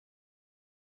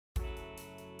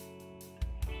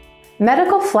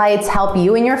Medical flights help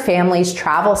you and your families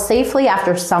travel safely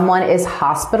after someone is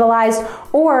hospitalized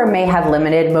or may have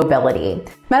limited mobility.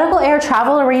 Medical air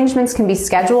travel arrangements can be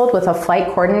scheduled with a flight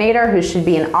coordinator who should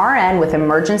be an RN with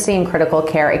emergency and critical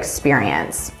care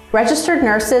experience. Registered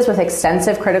nurses with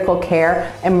extensive critical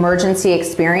care emergency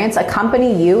experience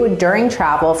accompany you during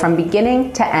travel from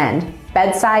beginning to end,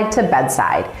 bedside to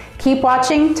bedside. Keep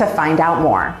watching to find out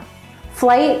more.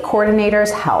 Flight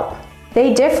coordinators help.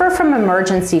 They differ from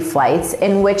emergency flights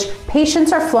in which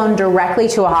patients are flown directly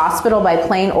to a hospital by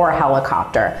plane or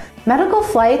helicopter. Medical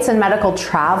flights and medical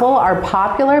travel are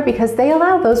popular because they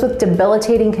allow those with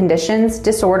debilitating conditions,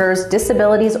 disorders,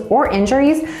 disabilities, or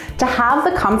injuries to have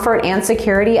the comfort and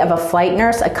security of a flight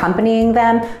nurse accompanying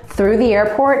them through the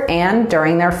airport and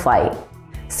during their flight.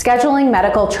 Scheduling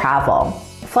medical travel.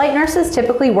 Flight nurses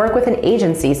typically work with an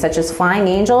agency such as Flying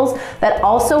Angels that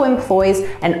also employs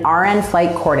an RN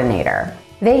flight coordinator.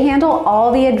 They handle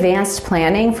all the advanced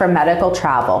planning for medical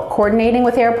travel, coordinating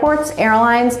with airports,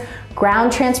 airlines,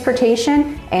 ground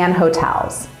transportation, and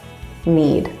hotels.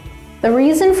 Need. The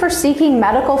reason for seeking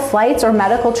medical flights or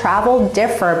medical travel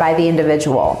differ by the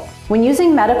individual. When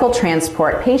using medical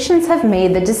transport, patients have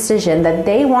made the decision that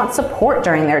they want support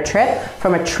during their trip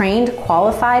from a trained,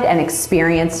 qualified, and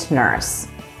experienced nurse.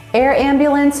 Air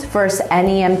ambulance versus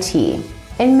NEMT.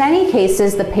 In many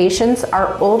cases, the patients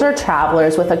are older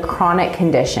travelers with a chronic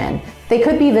condition. They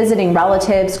could be visiting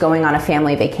relatives, going on a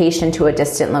family vacation to a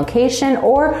distant location,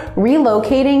 or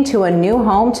relocating to a new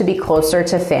home to be closer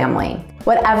to family.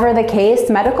 Whatever the case,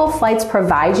 medical flights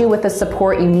provide you with the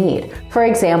support you need. For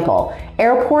example,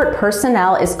 airport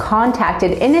personnel is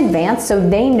contacted in advance so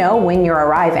they know when you're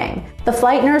arriving. The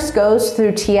flight nurse goes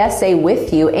through TSA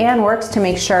with you and works to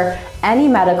make sure any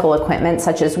medical equipment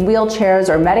such as wheelchairs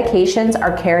or medications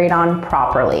are carried on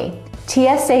properly.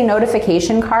 TSA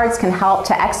notification cards can help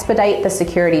to expedite the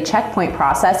security checkpoint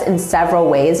process in several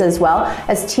ways, as well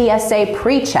as TSA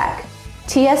pre-check.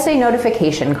 TSA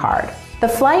notification card. The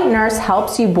flight nurse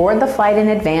helps you board the flight in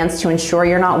advance to ensure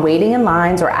you're not waiting in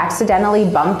lines or accidentally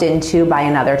bumped into by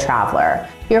another traveler.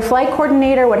 Your flight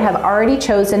coordinator would have already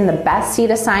chosen the best seat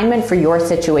assignment for your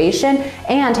situation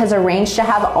and has arranged to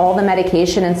have all the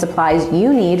medication and supplies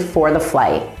you need for the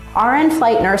flight. RN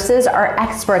flight nurses are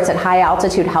experts at high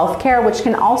altitude healthcare, which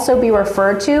can also be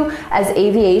referred to as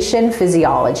aviation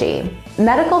physiology.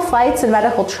 Medical flights and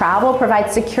medical travel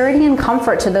provide security and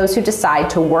comfort to those who decide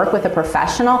to work with a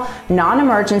professional,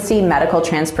 non-emergency medical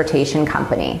transportation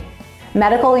company.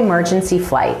 Medical emergency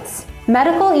flights.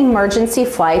 Medical emergency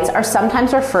flights are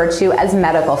sometimes referred to as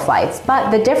medical flights,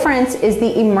 but the difference is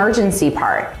the emergency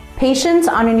part. Patients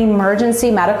on an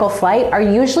emergency medical flight are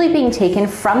usually being taken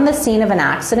from the scene of an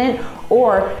accident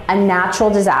or a natural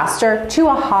disaster to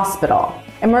a hospital.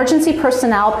 Emergency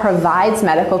personnel provides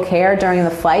medical care during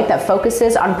the flight that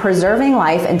focuses on preserving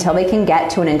life until they can get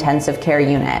to an intensive care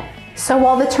unit. So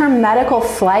while the term medical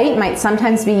flight might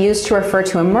sometimes be used to refer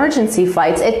to emergency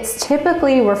flights, it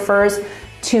typically refers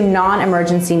to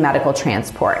non-emergency medical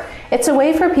transport. It's a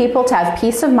way for people to have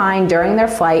peace of mind during their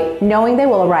flight, knowing they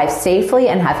will arrive safely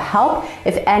and have help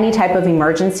if any type of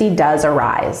emergency does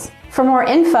arise. For more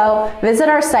info, visit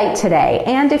our site today.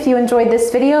 And if you enjoyed this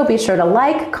video, be sure to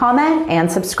like, comment, and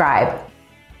subscribe.